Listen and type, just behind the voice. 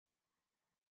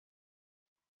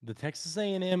The Texas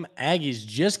A&M Aggies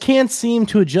just can't seem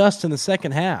to adjust in the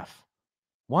second half.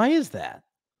 Why is that?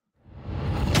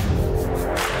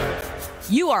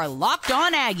 You are Locked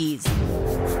On Aggies,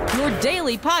 your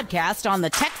daily podcast on the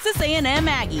Texas A&M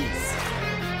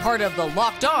Aggies. Part of the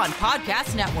Locked On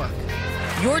Podcast Network,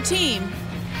 your team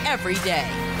every day.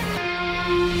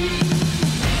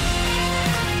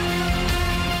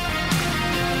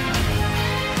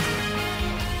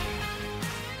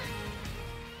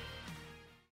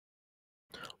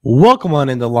 Welcome on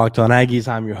into Locked On Aggies.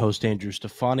 I'm your host, Andrew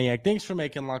Stefaniak. Thanks for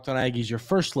making Locked On Aggies your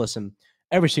first listen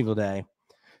every single day.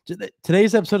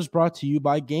 Today's episode is brought to you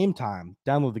by Game Time.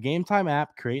 Download the Game Time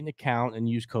app, create an account, and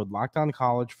use code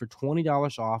LOCKEDONCollege for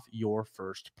 $20 off your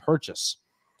first purchase.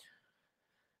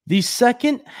 The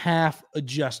second half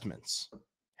adjustments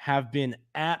have been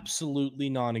absolutely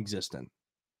non-existent.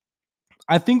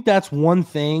 I think that's one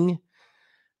thing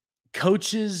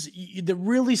coaches that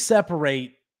really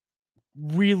separate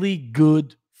really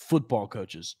good football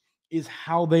coaches is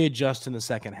how they adjust in the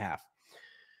second half.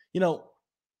 You know,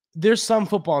 there's some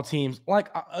football teams, like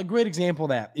a great example of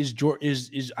that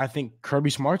is I think Kirby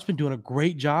Smart's been doing a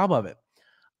great job of it.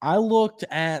 I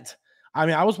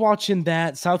was watching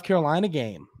that South Carolina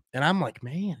game, and I'm like,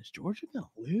 man, is Georgia going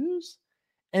to lose?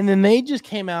 And then they just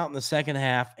came out in the second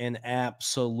half and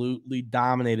absolutely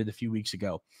dominated a few weeks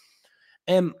ago.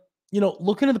 And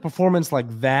looking at the performance like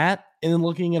that, and then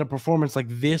looking at a performance like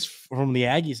this from the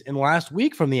Aggies and last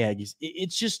week from the Aggies,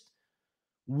 it's just,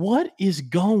 what is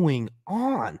going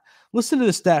on? Listen to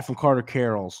the stat from Carter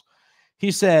Carrolls.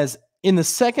 He says, in the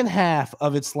second half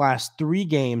of its last 3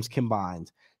 games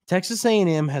combined, Texas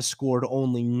A&M has scored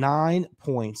only 9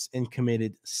 points and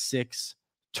committed 6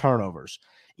 turnovers.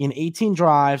 In 18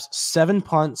 drives, 7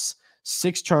 punts,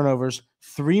 6 turnovers,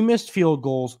 3 missed field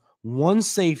goals, 1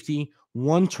 safety,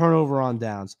 1 turnover on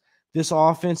downs. This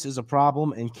offense is a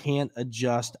problem and can't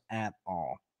adjust at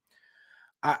all.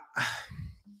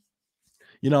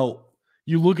 You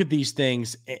look at these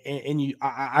things and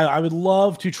I would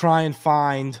love to try and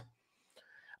find,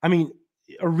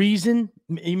 a reason.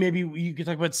 Maybe you could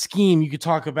talk about scheme. You could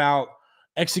talk about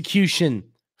execution.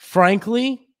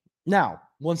 Frankly, now,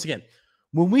 once again,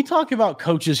 when we talk about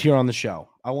coaches here on the show,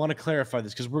 I want to clarify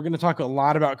this because we're going to talk a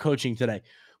lot about coaching today.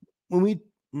 When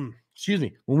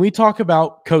we talk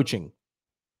about coaching,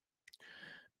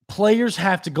 players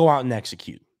have to go out and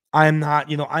execute. I am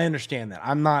not, I understand that.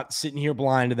 I'm not sitting here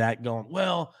blind to that going,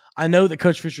 well, I know that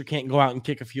Coach Fisher can't go out and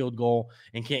kick a field goal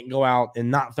and can't go out and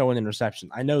not throw an interception.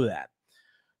 I know that.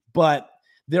 But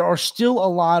there are still a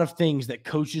lot of things that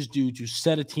coaches do to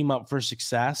set a team up for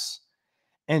success.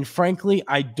 And frankly,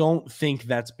 I don't think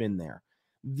that's been there.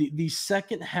 The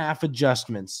second half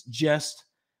adjustments just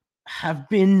have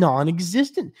been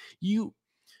non-existent. You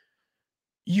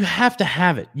have to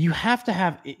have it. You have to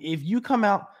have, if you come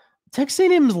out, Texas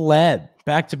A&M's led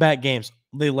back-to-back games.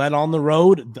 They led on the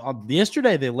road.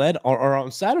 Yesterday, they led, or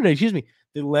on Saturday,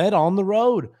 they led on the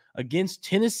road against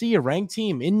Tennessee, a ranked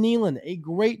team in Neyland, a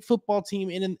great football team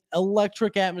in an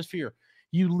electric atmosphere.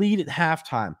 You lead at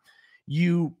halftime.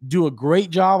 You do a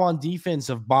great job on defense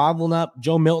of bottling up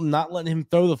Joe Milton, not letting him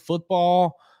throw the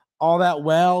football all that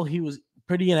well. He was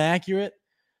pretty inaccurate.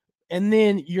 And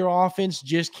then your offense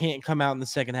just can't come out in the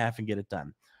second half and get it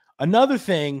done. Another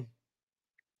thing,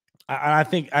 I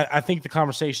think the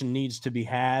conversation needs to be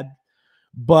had,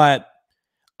 but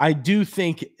I do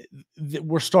think that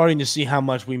we're starting to see how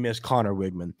much we miss Connor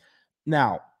Wigman.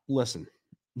 Now, listen,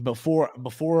 before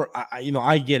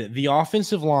I get it. The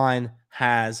offensive line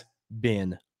has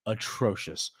been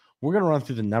atrocious. We're going to run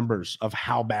through the numbers of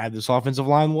how bad this offensive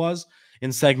line was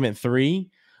in segment 3,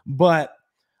 but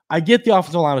I get the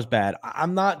offensive line was bad.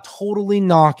 I'm not totally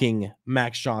knocking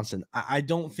Max Johnson. I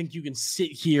don't think you can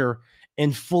sit here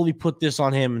and fully put this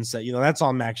on him and say, that's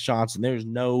on Max Johnson. There's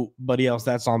nobody else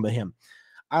that's on but him.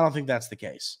 I don't think that's the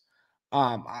case.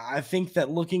 I think that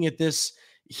looking at this,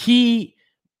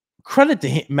 credit to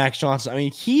him, Max Johnson.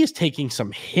 He is taking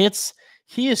some hits.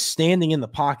 He is standing in the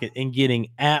pocket and getting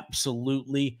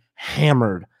absolutely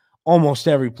hammered almost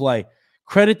every play.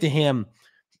 Credit to him.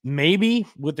 Maybe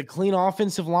with the clean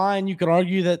offensive line, you could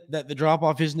argue that the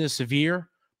drop-off isn't as severe,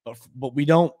 but we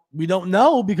don't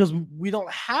know because we don't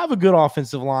have a good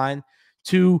offensive line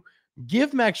to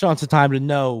give Max Johnson time to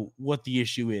know what the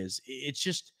issue is. It's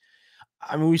just,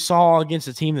 we saw against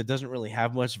a team that doesn't really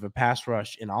have much of a pass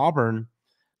rush in Auburn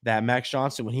that Max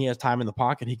Johnson, when he has time in the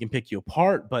pocket, he can pick you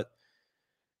apart. But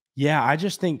yeah, I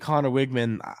just think Connor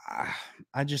Wigman,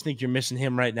 I just think you're missing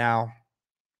him right now.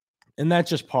 And that's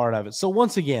just part of it. So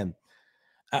once again,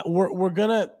 we're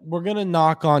gonna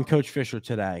knock on Coach Fisher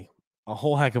today a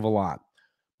whole heck of a lot.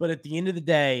 But at the end of the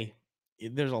day,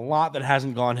 there's a lot that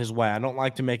hasn't gone his way. I don't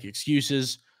like to make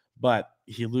excuses, but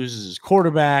he loses his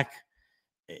quarterback.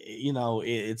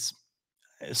 It's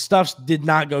stuff did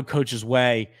not go coach's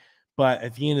way. But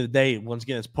at the end of the day, once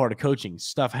again, it's part of coaching.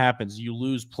 Stuff happens. You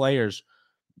lose players.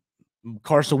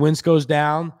 Carson Wentz goes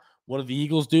down. What do the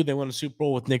Eagles do? They win a Super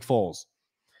Bowl with Nick Foles.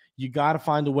 You got to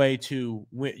find a way to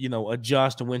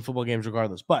adjust and win football games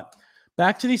regardless. But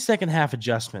back to these second half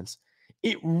adjustments,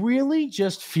 it really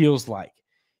just feels like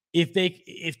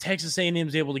if Texas A&M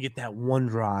is able to get that one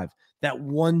drive, that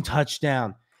one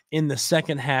touchdown in the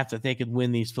second half, that they could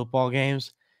win these football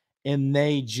games, and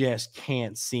they just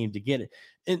can't seem to get it.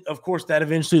 And of course, that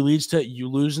eventually leads to you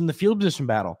losing the field position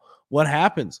battle. What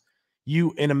happens?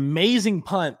 An amazing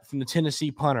punt from the Tennessee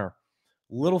punter.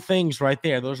 Little things right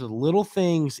there. Those are little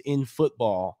things in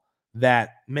football that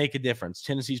make a difference.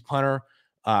 Tennessee's punter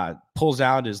pulls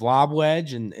out his lob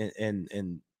wedge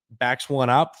and backs one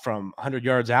up from 100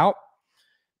 yards out,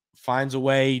 finds a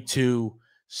way to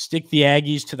stick the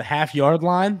Aggies to the half-yard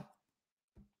line.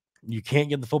 You can't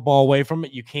get the football away from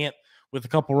it. You can't with a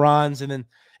couple runs.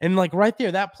 And like right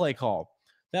there, that play call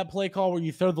where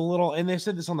you throw the little, and they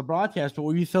said this on the broadcast, but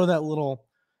where you throw that little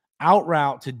out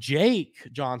route to Jake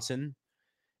Johnson,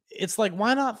 it's like,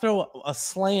 why not throw a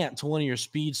slant to one of your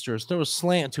speedsters? Throw a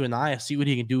slant to Anaya, see what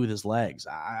he can do with his legs.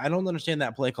 I don't understand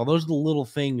that play call. Those are the little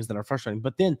things that are frustrating.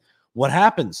 But then what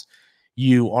happens?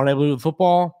 You aren't able to do the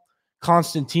football.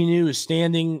 Constantinu is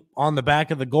standing on the back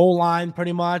of the goal line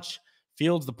pretty much.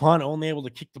 Fields the punt, only able to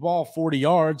kick the ball 40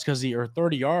 yards or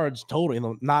 30 yards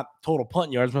total, not total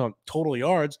punt yards, but total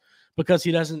yards, because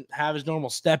he doesn't have his normal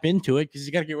step into it because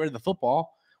he's got to get rid of the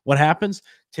football. What happens?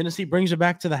 Tennessee brings it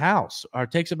back to the house or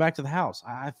takes it back to the house.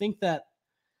 I think that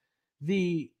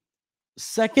the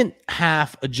second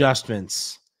half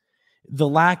adjustments, the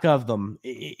lack of them,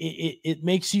 it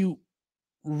makes you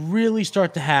really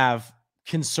start to have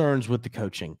concerns with the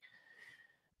coaching.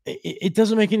 It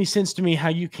doesn't make any sense to me how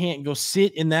you can't go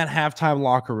sit in that halftime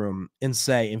locker room and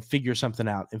figure something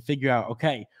out and figure out,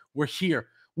 okay, we're here.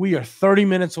 We are 30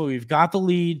 minutes away. We've got the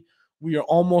lead. We are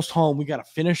almost home. We got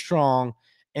to finish strong.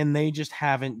 And they just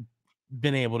haven't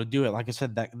been able to do it. Like I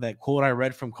said, that quote I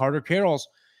read from Carter Carroll's,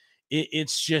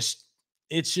 it's just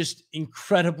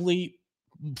incredibly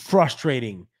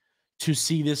frustrating to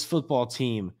see this football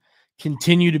team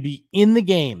continue to be in the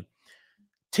game.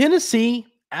 Tennessee,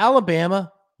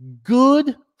 Alabama,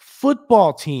 good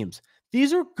football teams.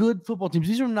 These are good football teams.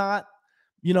 These are not,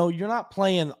 you're not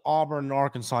playing Auburn and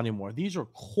Arkansas anymore. These are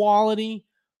quality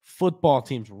football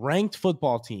teams, ranked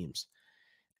football teams.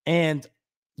 And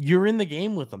you're in the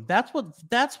game with them. That's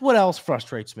what else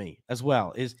frustrates me as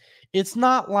well, is it's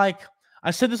not like,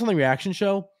 I said this on the reaction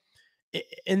show,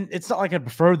 and it's not like I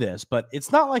prefer this, but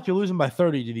it's not like you're losing by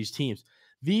 30 to these teams.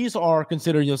 These are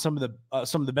considered, some of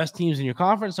the best teams in your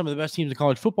conference, some of the best teams in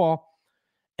college football,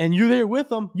 and you're there with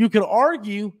them. You could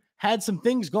argue, had some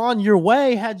things gone your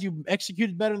way, had you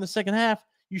executed better in the second half,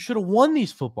 you should have won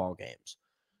these football games.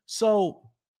 So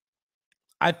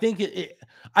I think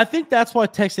I think that's why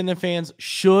Texas A&M fans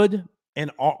should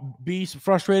and be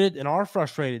frustrated and are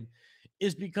frustrated,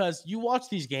 is because you watch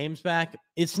these games back.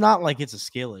 It's not like it's a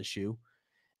skill issue.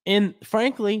 And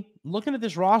frankly, looking at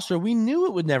this roster, we knew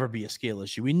it would never be a skill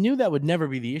issue. We knew that would never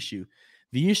be the issue.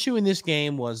 The issue in this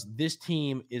game was this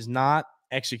team is not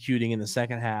executing in the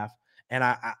second half. And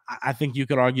I think you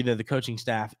could argue that the coaching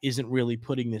staff isn't really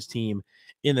putting this team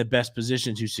in the best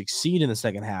position to succeed in the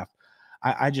second half.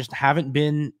 I just haven't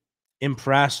been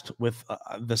impressed with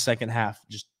the second half,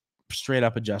 just straight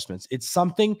up adjustments. It's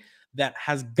something that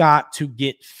has got to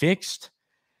get fixed.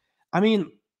 I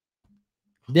mean,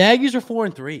 the Aggies are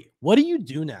 4-3. What do you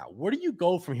do now? Where do you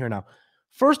go from here now?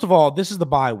 First of all, this is the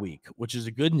bye week, which is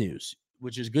good news.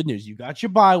 You got your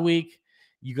bye week.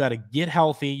 You got to get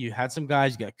healthy. You had some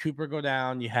guys. You got Cooper go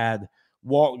down. You had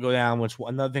Walt go down, which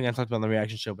another thing I talked about on the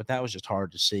reaction show, but that was just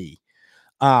hard to see.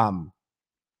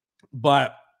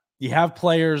 But you have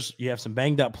players. You have some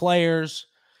banged up players.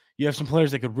 You have some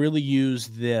players that could really use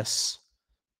this.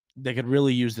 They could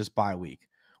really use this bye week.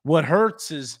 What hurts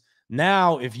is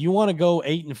now if you want to go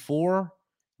 8-4,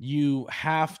 you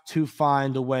have to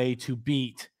find a way to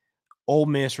beat Ole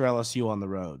Miss or LSU on the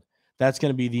road. That's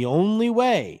going to be the only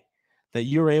way that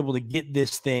you're able to get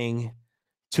this thing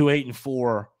to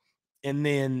 8-4 and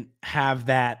then have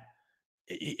that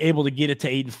able to get it to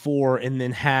 8-4 and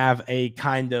then have a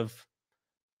kind of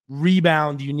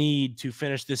rebound you need to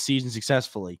finish this season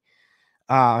successfully.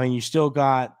 I mean, you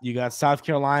got South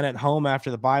Carolina at home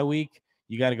after the bye week.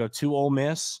 You got to go to Ole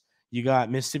Miss. You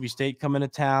got Mississippi State coming to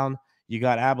town. You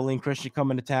got Abilene Christian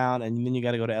coming to town, and then you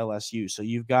got to go to LSU. So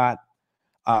you've got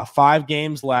 5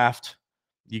 games left.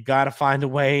 You got to find a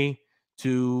way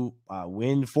to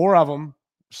win 4 of them.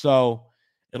 So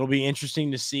it'll be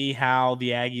interesting to see how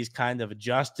the Aggies kind of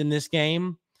adjust in this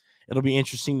game. It'll be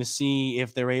interesting to see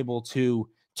if they're able to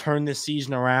turn this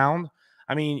season around.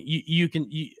 I mean, you can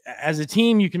as a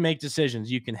team, you can make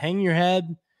decisions. You can hang your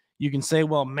head. You can say,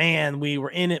 well, man, we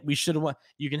were in it. We should have won.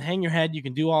 You can hang your head. You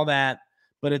can do all that.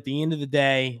 But at the end of the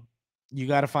day, you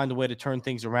got to find a way to turn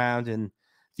things around. And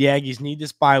the Aggies need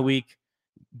this bye week.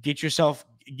 Get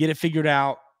it figured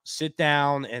out, sit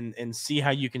down and see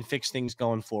how you can fix things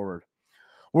going forward.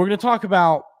 We're going to talk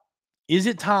about, is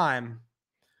it time?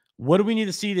 What do we need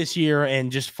to see this year?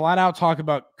 And just flat out talk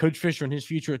about Coach Fisher and his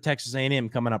future at Texas A&M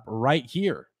coming up right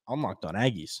here on Locked On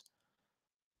Aggies.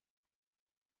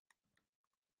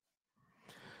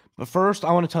 But first,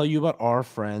 I want to tell you about our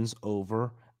friends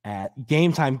over at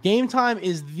Game Time. Game Time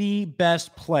is the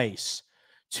best place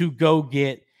to go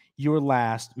get your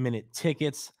last-minute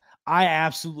tickets. I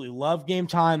absolutely love Game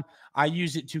Time. I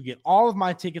use it to get all of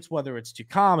my tickets, whether it's to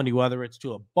comedy, whether it's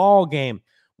to a ball game,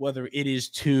 whether it is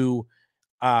to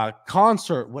a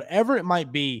concert, whatever it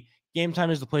might be. Game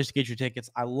Time is the place to get your tickets.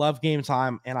 I love Game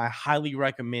Time, and I highly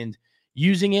recommend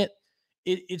using it.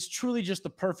 It's truly just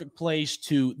the perfect place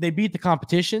they beat the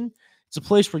competition. It's a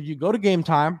place where you go to Game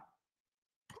Time.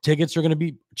 Tickets are going to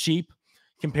be cheap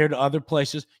compared to other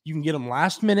places. You can get them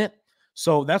last minute.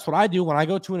 So that's what I do when I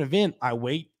go to an event. I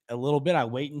wait a little bit. I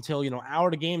wait until,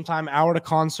 hour to game time, hour to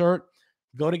concert,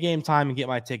 go to Game Time and get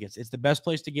my tickets. It's the best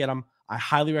place to get them. I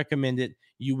highly recommend it.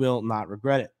 You will not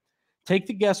regret it. Take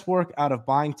the guesswork out of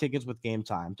buying tickets with Game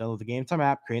Time. Download the Game Time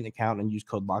app, create an account, and use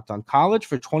code LOCKEDONCollege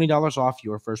for $20 off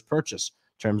your first purchase.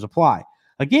 Terms apply.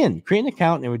 Again, create an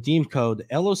account and redeem code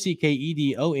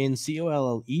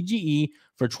LOCKEDONCOLLEGE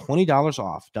for $20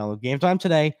 off. Download Game Time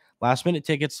today. Last minute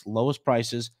tickets, lowest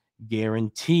prices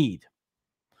guaranteed.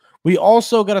 We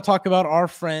also got to talk about our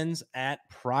friends at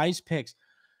Prize Picks.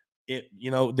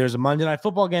 There's a Monday Night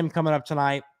Football game coming up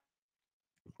tonight.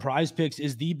 Prize Picks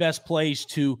is the best place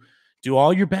to do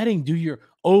all your betting, do your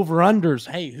over-unders.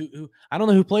 Hey, who I don't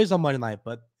know who plays on Monday night,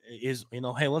 but hey,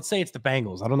 let's say it's the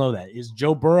Bengals. I don't know that. Is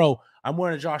Joe Burrow, I'm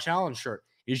wearing a Josh Allen shirt.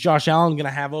 Is Josh Allen going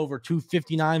to have over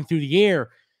 259 through the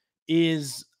air?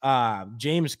 Is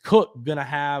James Cook going to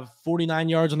have 49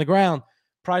 yards on the ground?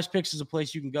 Prize Picks is a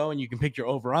place you can go and you can pick your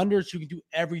over-unders. You can do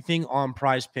everything on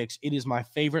Prize Picks. It is my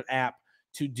favorite app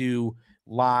to do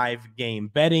live game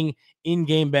betting,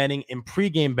 in-game betting, and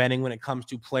pre-game betting when it comes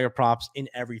to player props in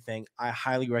everything. I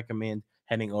highly recommend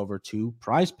heading over to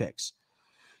Prize Picks.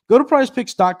 Go to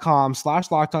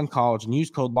prizepicks.com/LockedOnCollege and use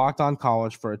code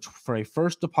LockedOnCollege for a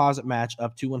first deposit match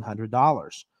up to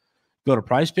 $100. Go to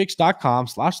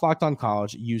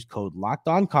prizepicks.com/LockedOnCollege. Use code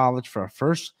LockedOnCollege for a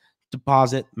first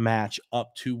deposit match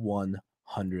up to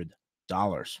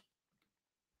 $100.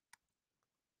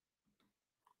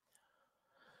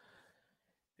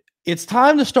 It's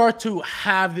time to start to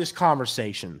have this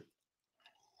conversation.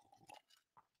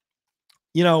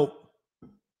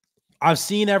 I've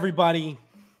seen everybody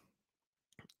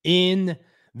on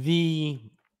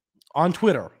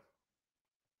Twitter.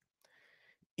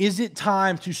 Is it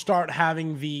time to start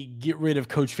having the get rid of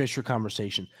Coach Fisher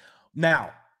conversation?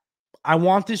 Now, I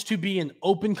want this to be an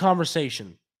open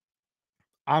conversation.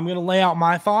 I'm going to lay out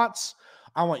my thoughts.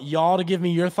 I want y'all to give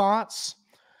me your thoughts.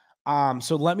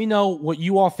 So let me know what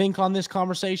you all think on this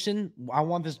conversation. I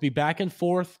want this to be back and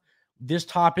forth. This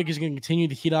topic is going to continue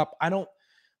to heat up. I don't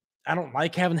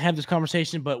like having to have this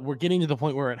conversation, but we're getting to the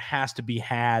point where it has to be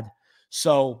had.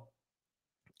 So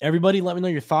everybody, let me know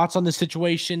your thoughts on this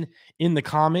situation in the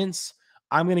comments.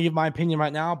 I'm going to give my opinion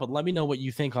right now, but let me know what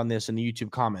you think on this in the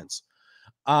YouTube comments.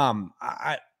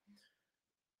 I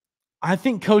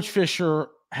think Coach Fisher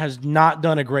has not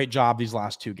done a great job these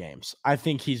last 2 games. I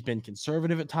think he's been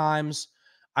conservative at times.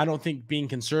 I don't think being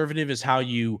conservative is how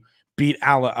you beat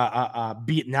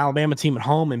an Alabama team at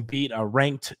home and beat a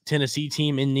ranked Tennessee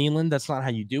team in Neyland. That's not how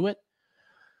you do it.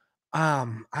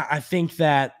 I think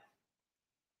that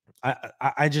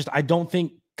I don't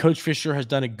think Coach Fisher has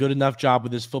done a good enough job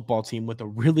with his football team, with a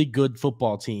really good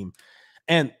football team.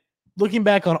 And looking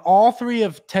back on all 3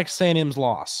 of Texas A&M's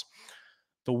loss,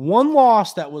 the one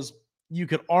loss that was, you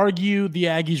could argue the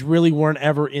Aggies really weren't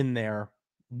ever in there,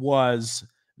 was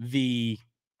the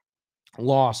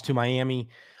loss to Miami.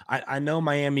 I know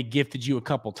Miami gifted you a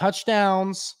couple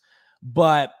touchdowns,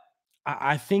 but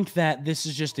I think that this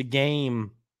is just a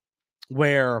game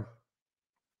where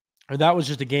a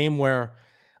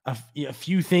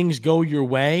few things go your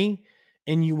way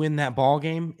and you win that ball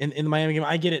game in the Miami game.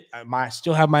 I get it. I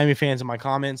still have Miami fans in my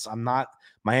comments.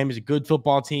 Miami's a good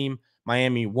football team.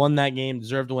 Miami won that game,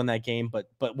 deserved to win that game. But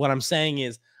what I'm saying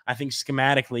is, I think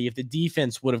schematically, if the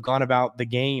defense would have gone about the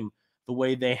game the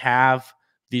way they have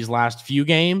these last few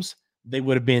games, that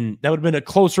would have been a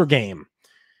closer game.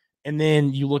 And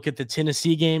then you look at the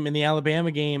Tennessee game and the Alabama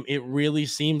game, it really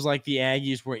seems like the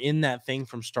Aggies were in that thing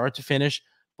from start to finish.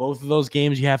 Both of those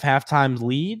games, you have halftime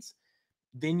leads.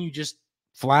 Then you just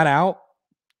flat out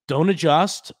don't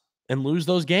adjust and lose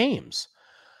those games.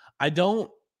 I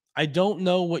don't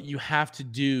know what you have to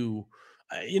do.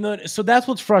 So that's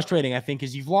what's frustrating, I think,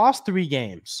 is you've lost 3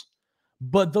 games.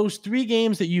 But those 3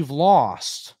 games that you've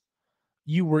lost,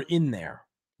 you were in there.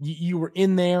 You were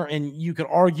in there, and you could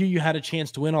argue you had a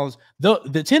chance to win all those.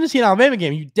 The Tennessee and Alabama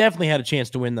game, you definitely had a chance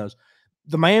to win those.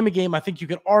 The Miami game, I think you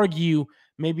could argue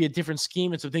maybe a different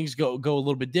scheme, and so things go a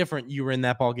little bit different. You were in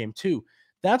that ball game too.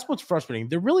 That's what's frustrating.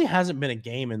 There really hasn't been a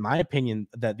game, in my opinion,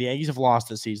 that the Aggies have lost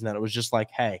this season that it was just like,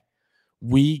 hey,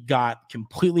 we got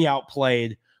completely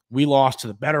outplayed. We lost to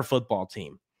the better football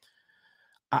team.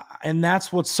 And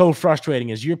that's what's so frustrating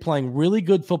is you're playing really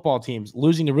good football teams,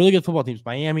 losing to really good football teams,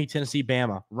 Miami, Tennessee,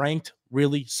 Bama, ranked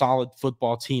really solid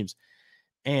football teams.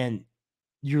 And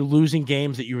you're losing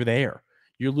games that you were there.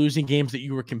 You're losing games that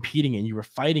you were competing in, you were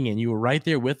fighting in, you were right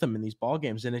there with them in these ball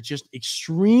games. And it's just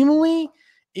extremely,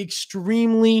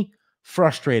 extremely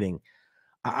frustrating.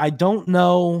 I don't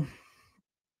know.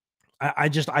 I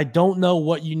don't know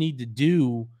what you need to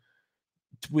do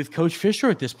with Coach Fisher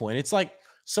at this point. It's like,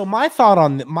 so my thought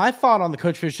on the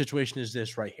Coach Fisher situation is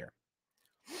this right here.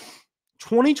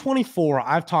 2024,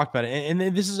 I've talked about it,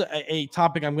 and this is a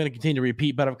topic I'm going to continue to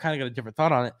repeat, but I've kind of got a different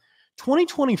thought on it.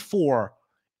 2024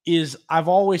 is, I've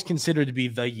always considered to be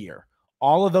the year.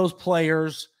 All of those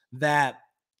players that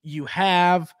you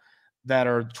have that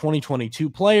are 2022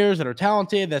 players that are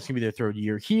talented, that's going to be their 3rd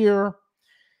year here.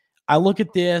 I look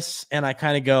at this and I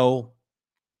kind of go,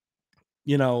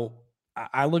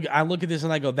 I look at this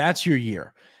and I go, that's your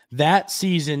year. That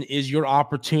season is your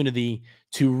opportunity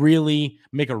to really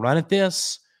make a run at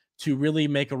this, to really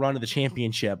make a run at the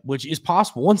championship, which is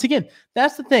possible. Once again,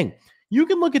 that's the thing. You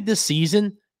can look at this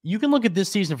season. You can look at this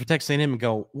season for Texas A&M and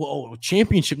go, whoa,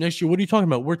 championship next year. What are you talking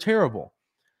about? We're terrible.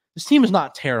 This team is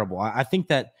not terrible. I think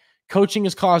that coaching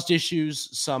has caused issues.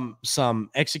 Some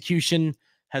execution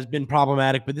has been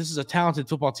problematic, but this is a talented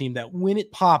football team that when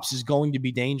it pops is going to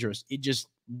be dangerous. It just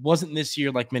wasn't this year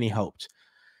like many hoped.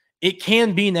 It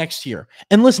can be next year.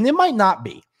 And listen, it might not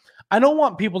be. I don't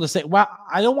want people to say, well,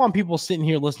 I don't want people sitting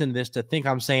here listening to this to think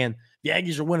I'm saying the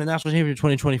Aggies are winning national championship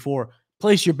 2024.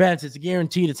 Place your bets. It's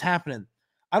guaranteed. It's happening.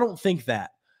 I don't think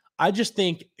that. I just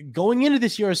think going into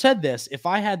this year, I said this, if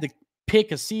I had to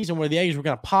pick a season where the Aggies were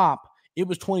going to pop, it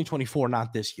was 2024,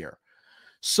 not this year.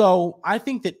 So I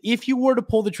think that if you were to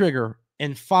pull the trigger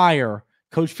and fire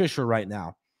Coach Fisher right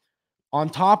now, on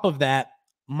top of that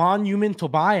monumental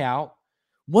buyout,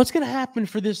 what's going to happen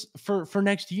for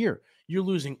next year? You're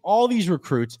losing all these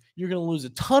recruits. You're going to lose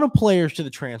a ton of players to the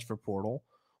transfer portal.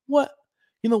 What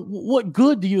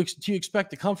good do you expect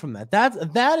to come from that?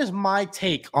 That is my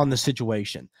take on the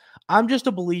situation. I'm just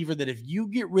a believer that if you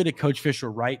get rid of Coach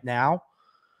Fisher right now,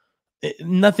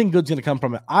 nothing good's going to come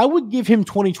from it. I would give him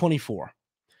 2024.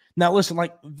 Now, listen,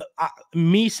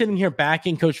 me sitting here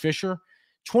backing Coach Fisher,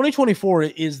 2024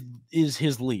 is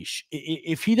his leash.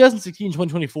 If he doesn't succeed in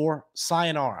 2024,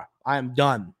 sayonara. I am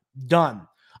done.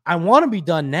 I want to be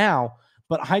done now,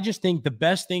 but I just think the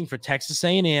best thing for Texas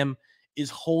A&M is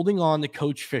holding on to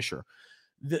Coach Fisher.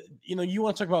 You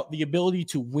want to talk about the ability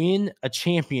to win a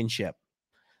championship.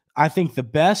 I think the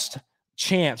best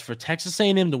chance for Texas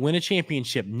A&M to win a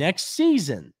championship next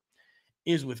season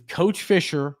is with Coach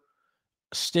Fisher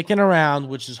sticking around,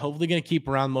 which is hopefully going to keep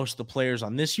around most of the players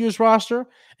on this year's roster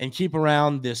and keep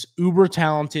around this uber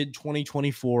talented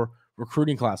 2024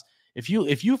 recruiting class. If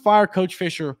you fire Coach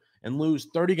Fisher and lose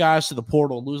 30 guys to the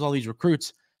portal, lose all these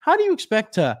recruits, how do you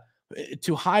expect to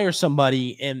hire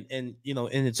somebody and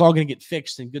it's all going to get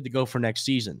fixed and good to go for next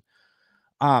season?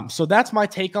 So that's my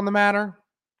take on the matter.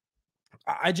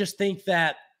 I just think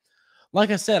that, like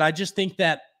I said,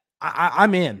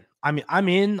 I'm in.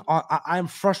 I'm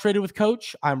frustrated with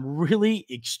Coach. I'm really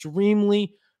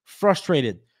extremely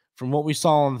frustrated from what we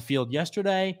saw on the field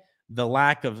yesterday.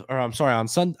 On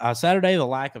Saturday, the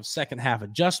lack of second half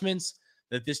adjustments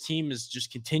that this team has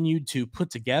just continued to put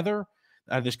together.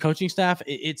 This coaching staff,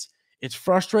 it's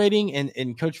frustrating,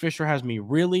 and Coach Fisher has me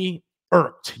really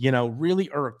irked. Really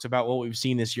irked about what we've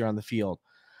seen this year on the field.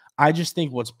 I just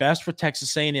think what's best for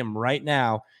Texas A&M right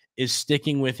now is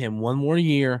sticking with him one more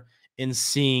year and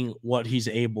seeing what he's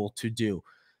able to do.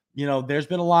 There's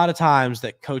been a lot of times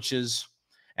that coaches,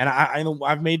 and I know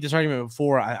I've made this argument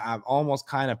before. I've almost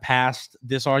kind of passed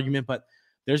this argument, but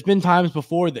there's been times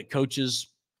before that coaches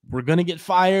were going to get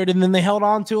fired, and then they held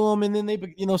on to him, and then they,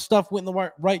 stuff went in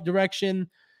the right direction.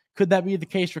 Could that be the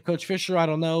case for Coach Fisher? I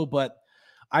don't know, but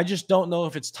I just don't know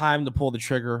if it's time to pull the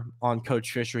trigger on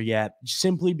Coach Fisher yet,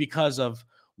 simply because of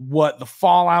what the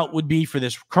fallout would be for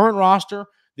this current roster,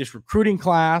 this recruiting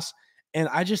class. And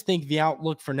I just think the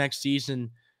outlook for next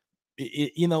season,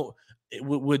 it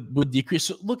would decrease.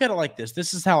 So look at it like this.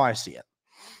 This is how I see it.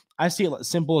 I see it as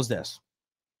simple as this.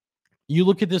 You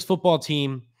look at this football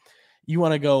team, you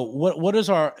want to go, what is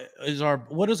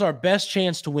our best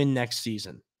chance to win next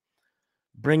season?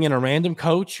 Bring in a random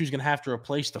coach who's going to have to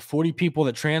replace the 40 people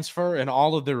that transfer and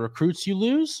all of the recruits you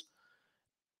lose,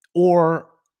 or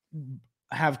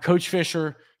have Coach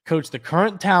Fisher coach the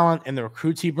current talent and the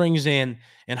recruits he brings in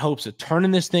hopes of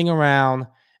turning this thing around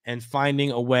and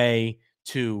finding a way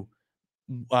to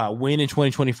win in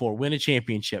 2024, win a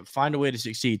championship, find a way to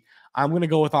succeed. I'm going to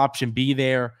go with option B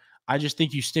there. I just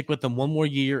think you stick with them one more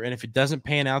year, and if it doesn't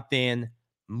pan out, then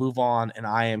move on, and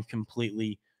I am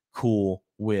completely cool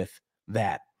with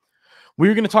that.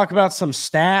 We're going to talk about some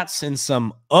stats and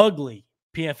some ugly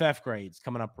PFF grades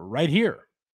coming up right here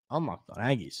on Locked On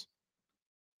Aggies.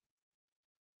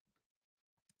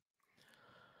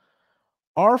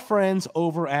 Our friends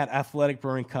over at Athletic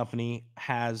Brewing Company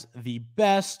has the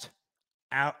best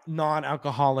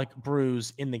non-alcoholic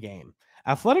brews in the game.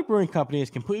 Athletic Brewing Company has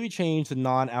completely changed the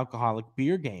non-alcoholic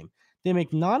beer game. They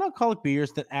make non-alcoholic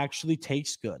beers that actually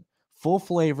taste good, full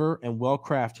flavor, and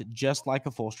well-crafted, just like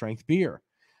a full-strength beer.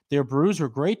 Their brews are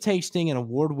great tasting and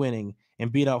award-winning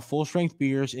and beat out full-strength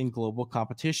beers in global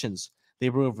competitions. They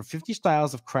brew over 50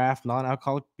 styles of craft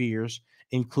non-alcoholic beers,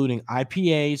 including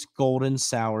IPAs, golden,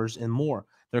 sours, and more.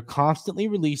 They're constantly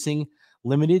releasing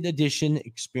limited edition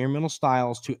experimental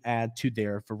styles to add to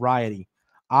their variety.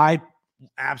 I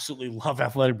absolutely love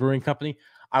Athletic Brewing Company.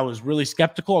 I was really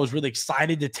skeptical. I was really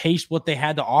excited to taste what they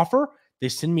had to offer. They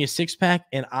sent me a 6-pack,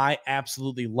 and I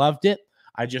absolutely loved it.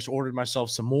 I just ordered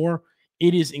myself some more.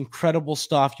 It is incredible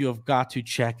stuff. You have got to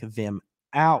check them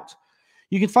out.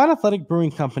 You can find Athletic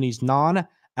Brewing Company's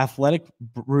non-alcoholic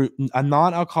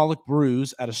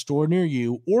brews at a store near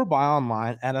you, or buy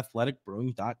online at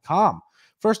athleticbrewing.com.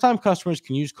 First-time customers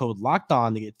can use code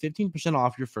LOCKEDON to get 15%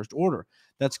 off your first order.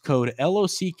 That's code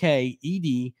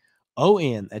LOCKEDON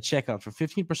at checkout for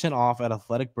 15% off at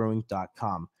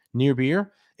athleticbrewing.com. Near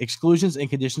beer, exclusions and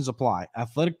conditions apply.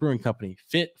 Athletic Brewing Company,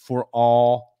 fit for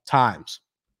all times.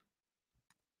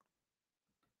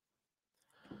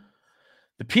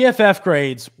 The PFF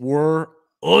grades were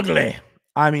ugly.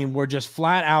 I mean, we're just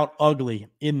flat out ugly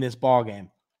in this ball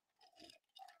game.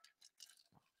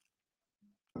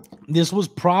 This was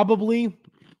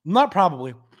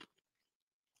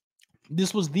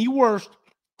this was the worst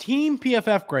team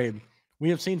PFF grade we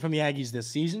have seen from the Aggies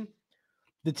this season.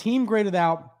 The team graded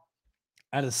out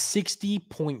at a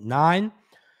 60.9.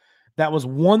 That was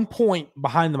 1 point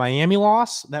behind the Miami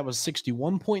loss. That was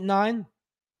 61.9.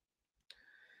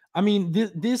 I mean,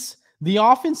 the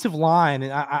offensive line,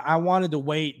 and I wanted to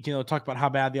wait, talk about how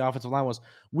bad the offensive line was.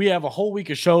 We have a whole week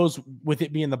of shows with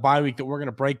it being the bye week that we're going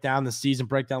to break down the season,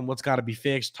 break down what's got to be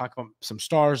fixed, talk about some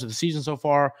stars of the season so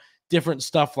far, different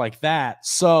stuff like that.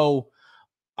 So,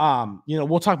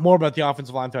 we'll talk more about the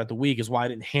offensive line throughout the week, is why I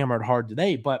didn't hammer it hard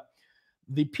today. But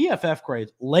the PFF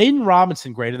grades, Layden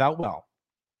Robinson graded out well.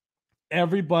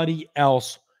 Everybody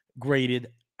else graded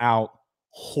out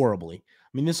horribly.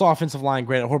 I mean, this offensive line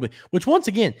graded horribly, which once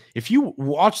again, if you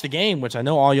watch the game, which I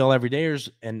know all y'all everydayers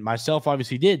and myself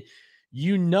obviously did,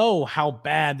 you know how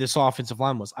bad this offensive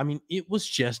line was. I mean, it was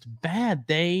just bad.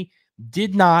 They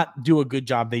did not do a good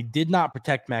job. They did not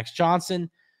protect Max Johnson.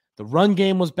 The run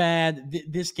game was bad.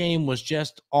 This game was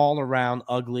just all around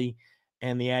ugly,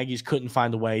 and the Aggies couldn't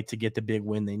find a way to get the big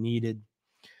win they needed.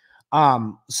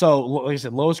 So like I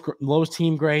said, lowest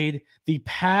team grade. The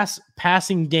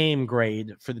passing game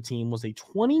grade for the team was a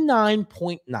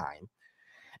 29.9,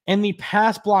 and the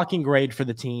pass blocking grade for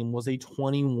the team was a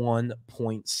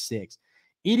 21.6.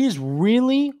 It is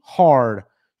really hard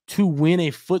to win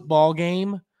a football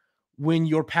game when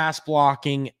your pass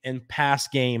blocking and pass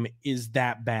game is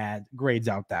that bad, grades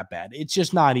out that bad. It's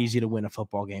just not easy to win a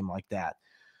football game like that.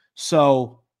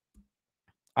 So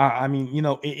I mean,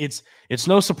 it's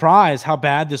no surprise how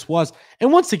bad this was.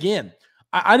 And once again,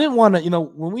 I didn't want to,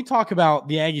 when we talk about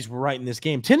the Aggies were right in this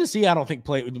game, Tennessee, I don't think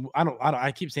played.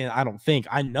 I keep saying I don't think.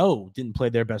 I know didn't play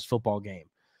their best football game,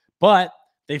 but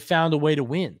they found a way to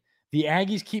win. The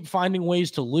Aggies keep finding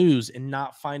ways to lose and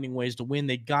not finding ways to win.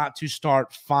 They got to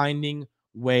start finding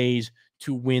ways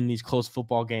to win these close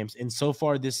football games. And so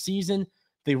far this season,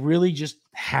 they really just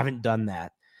haven't done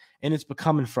that. And it's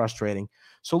becoming frustrating.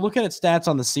 So looking at stats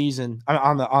on the season,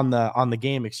 on the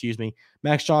game, excuse me,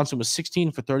 Max Johnson was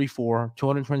 16 for 34,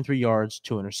 223 yards,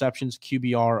 2 interceptions,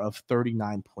 QBR of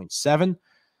 39.7.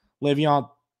 Le'Veon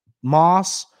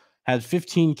Moss had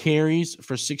 15 carries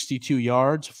for 62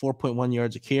 yards, 4.1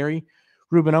 yards a carry.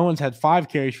 Ruben Owens had 5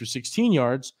 carries for 16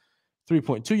 yards,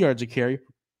 3.2 yards a carry.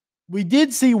 We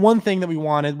did see one thing that we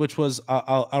wanted, which was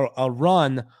a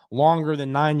run longer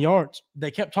than 9 yards. They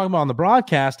kept talking about on the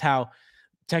broadcast how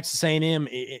Texas A&M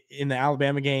in the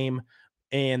Alabama game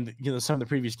and some of the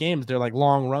previous games, their like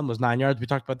long run was 9 yards. We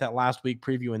talked about that last week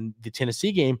previewing the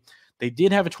Tennessee game. They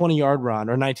did have a 20-yard run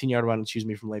or 19-yard run,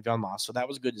 from Le'Veon Moss. So that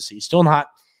was good to see. Still not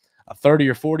a 30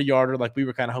 or 40-yarder like we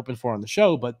were kind of hoping for on the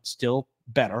show, but still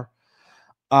better.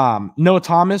 Noah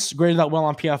Thomas graded out well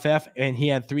on PFF, and he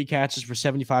had 3 catches for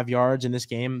 75 yards in this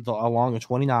game, along with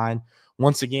 29.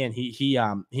 Once again, he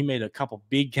made a couple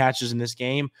big catches in this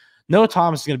game. Noah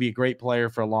Thomas is going to be a great player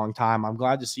for a long time. I'm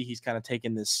glad to see he's kind of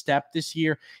taken this step this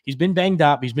year. He's been banged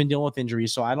up. He's been dealing with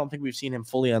injuries, so I don't think we've seen him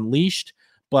fully unleashed,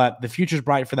 but the future's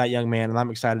bright for that young man, and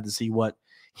I'm excited to see what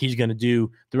he's going to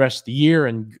do the rest of the year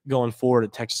and going forward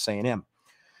at Texas A&M.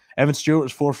 Evan Stewart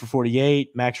was 4 for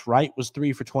 48. Max Wright was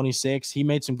 3 for 26. He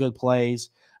made some good plays.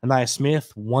 Ainias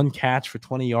Smith, 1 catch for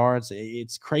 20 yards.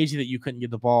 It's crazy that you couldn't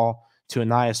give the ball to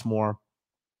Ainias more.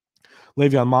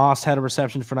 Le'Veon Moss had a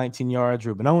reception for 19 yards.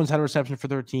 Ruben Owens had a reception for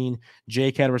 13.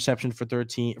 Jake had a reception for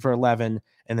 11.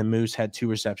 And then Moose had 2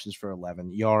 receptions for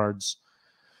 11 yards.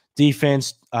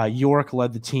 Defense, York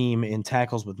led the team in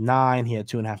tackles with 9. He had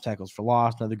 2.5 tackles for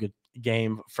loss. Another good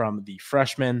game from the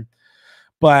freshman.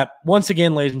 But once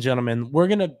again, ladies and gentlemen, we're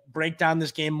going to break down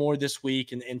this game more this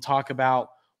week and talk about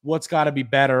what's got to be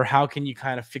better. How can you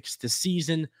kind of fix the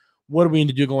season? What do we need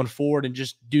to do going forward? And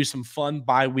just do some fun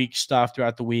bye-week stuff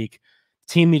throughout the week.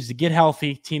 Team needs to get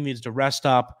healthy. Team needs to rest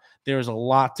up. There's a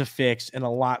lot to fix and a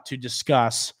lot to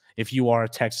discuss if you are a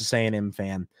Texas A&M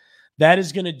fan. That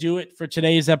is going to do it for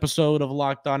today's episode of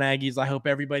Locked On Aggies. I hope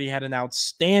everybody had an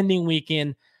outstanding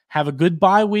weekend. Have a good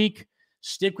bye week.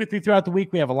 Stick with me throughout the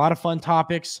week. We have a lot of fun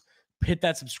topics. Hit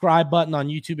that subscribe button on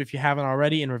YouTube if you haven't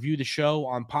already, and review the show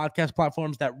on podcast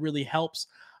platforms. That really helps.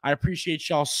 I appreciate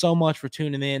y'all so much for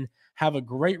tuning in. Have a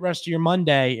great rest of your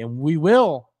Monday, and we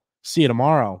will see you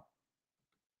tomorrow.